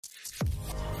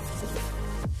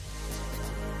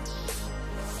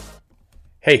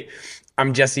Hey,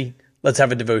 I'm Jesse. Let's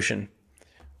have a devotion.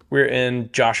 We're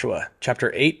in Joshua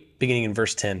chapter 8, beginning in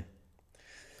verse 10.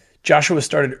 Joshua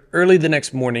started early the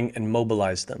next morning and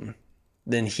mobilized them.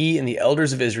 Then he and the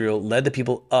elders of Israel led the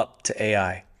people up to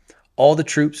Ai. All the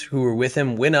troops who were with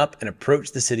him went up and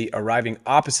approached the city, arriving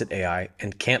opposite Ai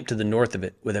and camped to the north of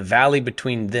it, with a valley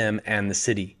between them and the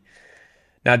city.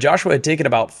 Now Joshua had taken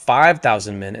about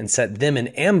 5,000 men and set them in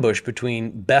ambush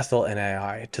between Bethel and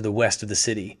Ai to the west of the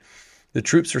city. The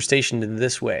troops were stationed in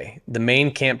this way: the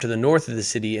main camp to the north of the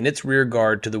city and its rear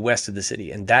guard to the west of the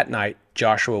city. And that night,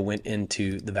 Joshua went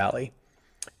into the valley.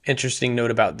 Interesting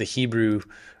note about the Hebrew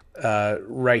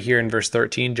right here in verse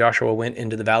 13, Joshua went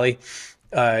into the valley.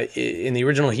 In the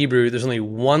original Hebrew, there's only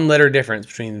one letter difference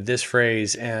between this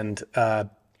phrase and I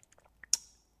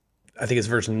think it's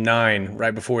verse 9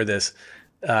 right before this.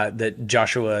 That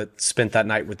Joshua spent that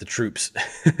night with the troops.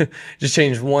 Just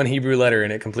changed one Hebrew letter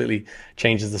and it completely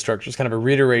changes the structure. It's kind of a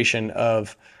reiteration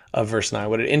of verse 9.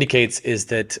 What it indicates is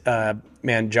that,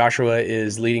 Joshua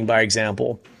is leading by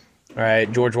example. All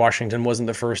right, George Washington wasn't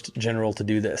the first general to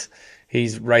do this.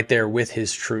 He's right there with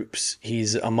his troops.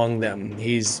 He's among them.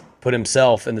 He's put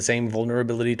himself in the same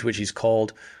vulnerability to which he's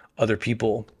called other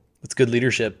people. It's good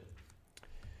leadership.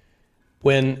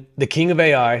 When the king of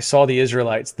Ai saw the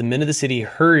Israelites, the men of the city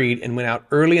hurried and went out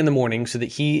early in the morning so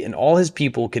that he and all his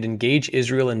people could engage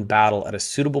Israel in battle at a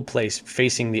suitable place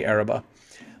facing the Arabah.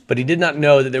 But he did not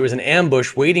know that there was an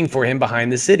ambush waiting for him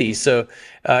behind the city. So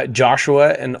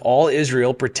Joshua and all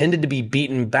Israel pretended to be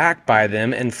beaten back by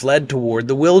them and fled toward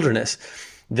the wilderness.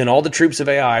 Then all the troops of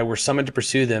Ai were summoned to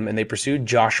pursue them, and they pursued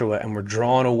Joshua and were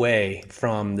drawn away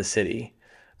from the city.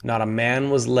 Not a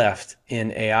man was left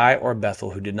in Ai or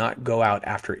Bethel who did not go out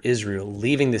after Israel,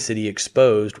 leaving the city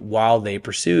exposed while they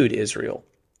pursued Israel.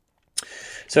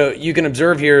 So you can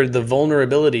observe here the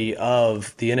vulnerability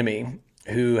of the enemy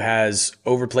who has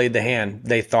overplayed the hand.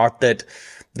 They thought that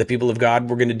the people of God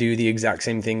were going to do the exact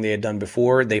same thing they had done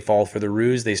before. They fall for the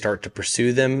ruse. They start to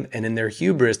pursue them. And in their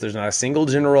hubris, there's not a single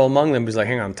general among them who's like,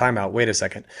 hang on, time out, wait a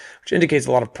second, which indicates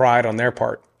a lot of pride on their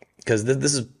part, because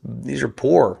these are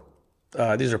poor.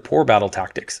 These are poor battle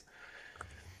tactics.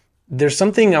 There's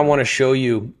something I want to show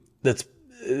you that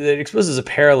exposes a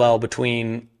parallel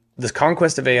between this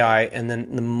conquest of Ai and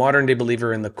then the modern day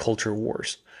believer in the culture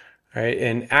wars. Right?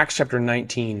 In Acts chapter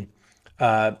 19,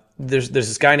 there's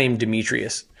this guy named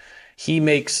Demetrius. He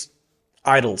makes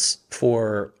idols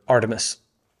for Artemis,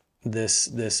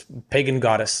 this pagan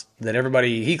goddess that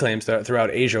everybody, he claims,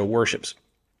 throughout Asia worships.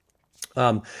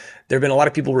 There have been a lot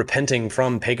of people repenting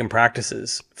from pagan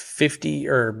practices.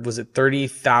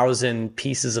 30,000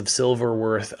 pieces of silver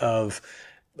worth of,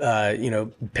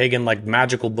 pagan like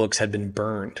magical books had been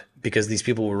burned because these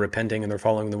people were repenting and they're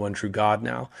following the one true God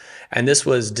now. And this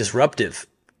was disruptive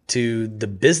to the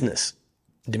business.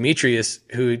 Demetrius,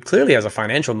 who clearly has a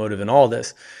financial motive in all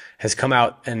this, has come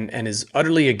out and is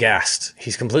utterly aghast.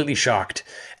 He's completely shocked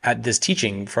at this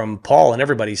teaching from Paul and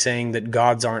everybody saying that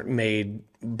gods aren't made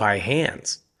by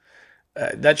hands.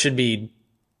 That should be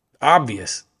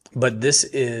obvious, but this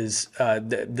is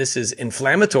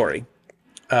inflammatory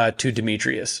to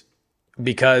Demetrius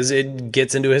because it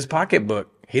gets into his pocketbook.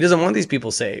 He doesn't want these people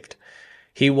saved.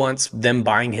 He wants them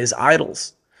buying his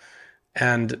idols.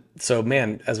 And so,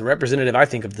 as a representative, I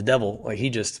think of the devil, like he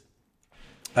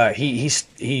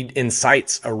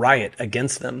incites a riot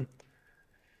against them.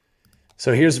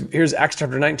 So here's Acts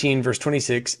chapter 19, verse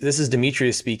 26. This is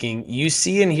Demetrius speaking. You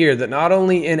see and hear that not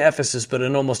only in Ephesus, but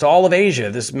in almost all of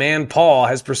Asia, this man Paul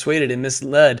has persuaded and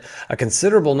misled a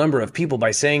considerable number of people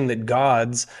by saying that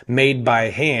gods made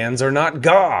by hands are not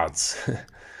gods.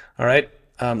 All right,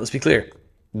 let's be clear.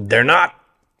 They're not.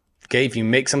 Okay, if you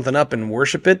make something up and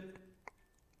worship it,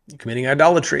 you're committing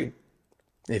idolatry.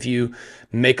 If you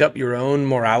make up your own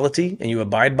morality and you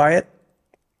abide by it,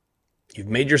 you've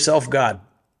made yourself God.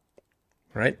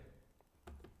 Right?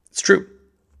 It's true.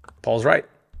 Paul's right.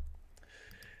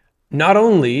 Not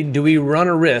only do we run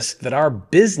a risk that our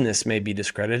business may be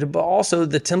discredited, but also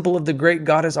the temple of the great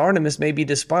goddess Artemis may be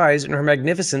despised and her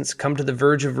magnificence come to the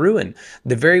verge of ruin,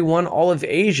 the very one all of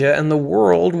Asia and the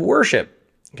world worship.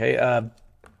 Okay,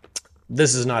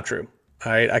 this is not true.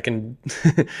 All right,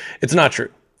 it's not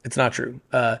true. It's not true.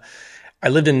 I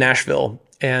lived in Nashville,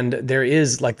 and there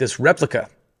is like this replica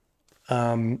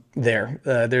there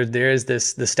is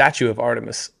the statue of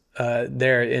Artemis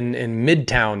there in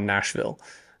Midtown Nashville,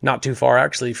 not too far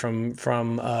actually from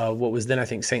what was then I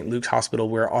think St. Luke's Hospital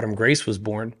where Autumn Grace was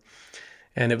born.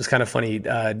 And it was kind of funny,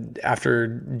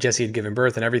 after Jessie had given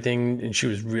birth and everything, and she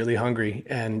was really hungry,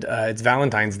 and it's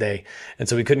Valentine's Day. And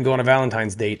so we couldn't go on a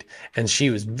Valentine's date. And she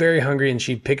was very hungry, and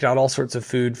she picked out all sorts of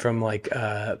food from like,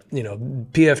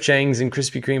 P.F. Chang's and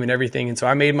Krispy Kreme and everything. And so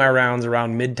I made my rounds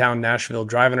around Midtown Nashville,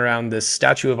 driving around this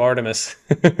statue of Artemis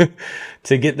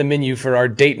to get the menu for our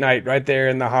date night right there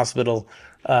in the hospital,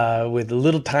 with a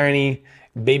little tiny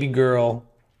baby girl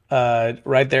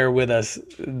right there with us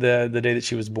the day that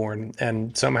she was born.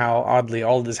 And somehow, oddly,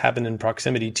 all of this happened in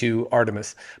proximity to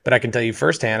Artemis. But I can tell you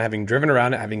firsthand, having driven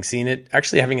around it, having seen it,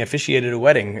 actually having officiated a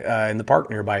wedding in the park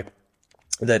nearby,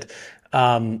 that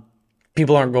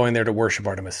people aren't going there to worship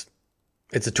Artemis.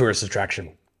 It's a tourist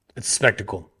attraction. It's a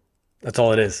spectacle. That's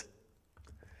all it is.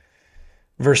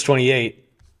 Verse 28,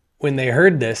 when they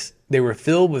heard this, they were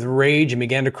filled with rage and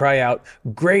began to cry out,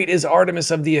 "Great is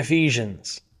Artemis of the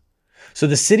Ephesians." So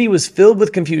the city was filled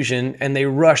with confusion, and they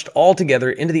rushed all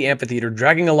together into the amphitheater,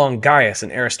 dragging along Gaius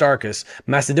and Aristarchus,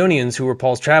 Macedonians who were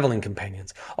Paul's traveling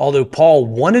companions. Although Paul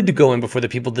wanted to go in before the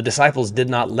people, the disciples did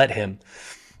not let him.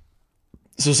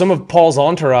 So some of Paul's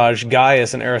entourage,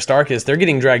 Gaius and Aristarchus, they're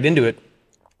getting dragged into it.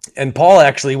 And Paul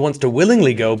actually wants to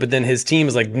willingly go, but then his team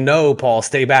is like, "No, Paul,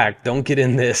 stay back. Don't get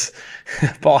in this."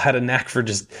 Paul had a knack for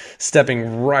just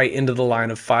stepping right into the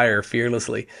line of fire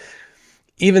fearlessly.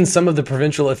 Even some of the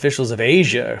provincial officials of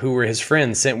Asia, who were his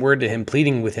friends, sent word to him,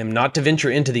 pleading with him not to venture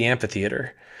into the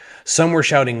amphitheater. Some were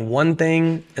shouting one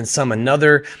thing and some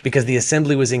another, because the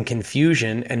assembly was in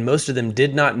confusion, and most of them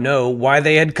did not know why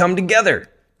they had come together.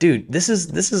 Dude, this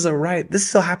is a riot. This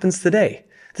still happens today.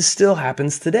 This still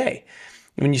happens today.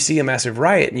 When you see a massive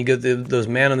riot and you go through those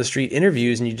man on the street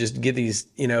interviews and you just get these,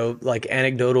 like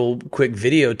anecdotal quick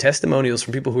video testimonials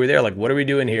from people who are there, like, "What are we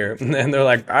doing here?" And they're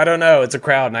like, "I don't know. It's a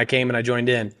crowd and I came and I joined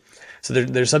in." So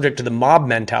they're subject to the mob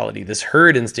mentality. This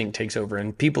herd instinct takes over,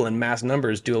 and people in mass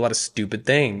numbers do a lot of stupid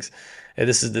things. And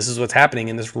this is what's happening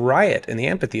in this riot in the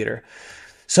amphitheater.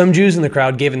 Some Jews in the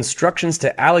crowd gave instructions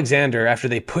to Alexander after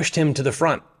they pushed him to the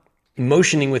front.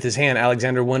 Motioning with his hand,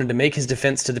 Alexander wanted to make his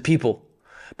defense to the people.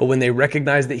 But when they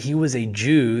recognized that he was a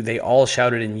Jew, they all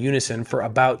shouted in unison for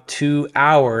about 2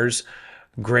 hours,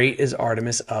 "Great is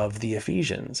Artemis of the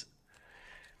Ephesians."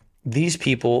 These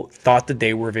people thought that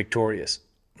they were victorious,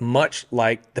 much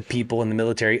like the people in the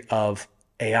military of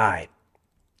AI.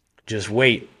 Just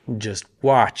wait, just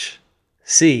watch,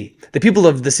 see. The people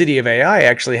of the city of AI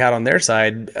actually had on their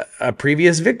side a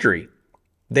previous victory.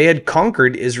 They had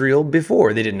conquered Israel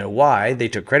before. They didn't know why. They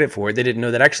took credit for it. They didn't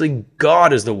know that actually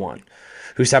God is the one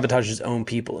who sabotaged his own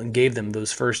people and gave them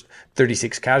those first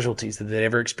 36 casualties that they'd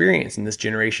ever experienced in this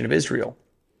generation of Israel.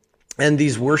 And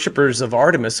these worshipers of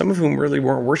Artemis, some of whom really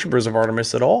weren't worshipers of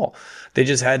Artemis at all, they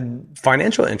just had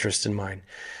financial interests in mind.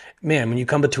 Man, when you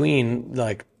come between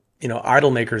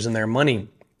idol makers and their money,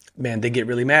 man, they get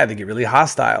really mad, they get really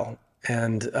hostile,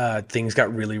 and things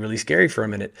got really, really scary for a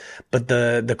minute. But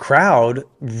the crowd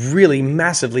really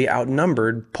massively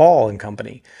outnumbered Paul and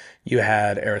company. You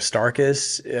had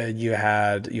Aristarchus, you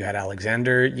had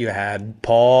Alexander, you had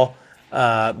Paul,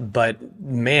 but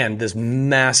man, this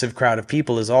massive crowd of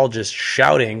people is all just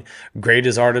shouting, "Great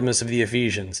is Artemis of the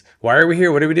Ephesians." Why are we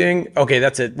here? What are we doing? Okay,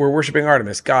 that's it. We're worshiping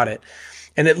Artemis. Got it.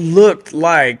 And it looked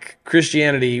like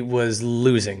Christianity was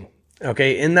losing.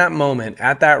 Okay, in that moment,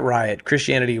 at that riot,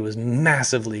 Christianity was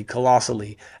massively,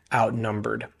 colossally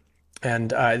outnumbered.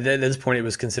 And at this point, it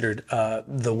was considered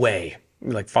the way,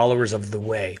 like followers of the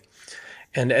way.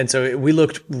 And so we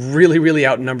looked really, really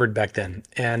outnumbered back then.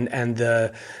 And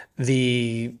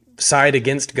the side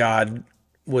against God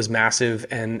was massive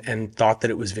and thought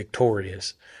that it was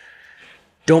victorious.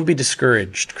 Don't be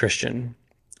discouraged, Christian,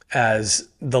 as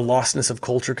the lostness of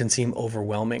culture can seem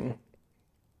overwhelming.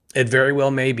 It very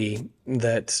well may be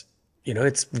that,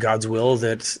 it's God's will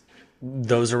that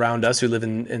those around us who live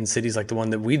in cities like the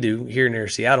one that we do here near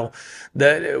Seattle,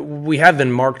 that we have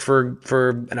been marked for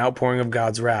an outpouring of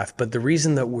God's wrath. But the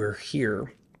reason that we're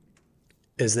here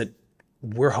is that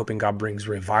we're hoping God brings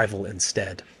revival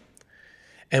instead.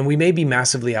 And we may be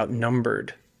massively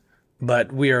outnumbered,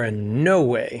 but we are in no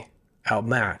way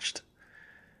outmatched.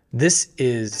 This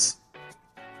is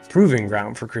proving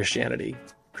ground for Christianity.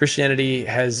 Christianity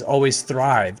has always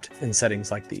thrived in settings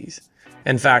like these.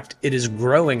 In fact, it is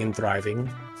growing and thriving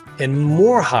in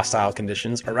more hostile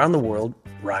conditions around the world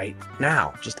right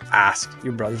now. Just ask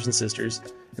your brothers and sisters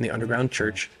in the underground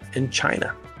church in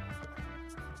China.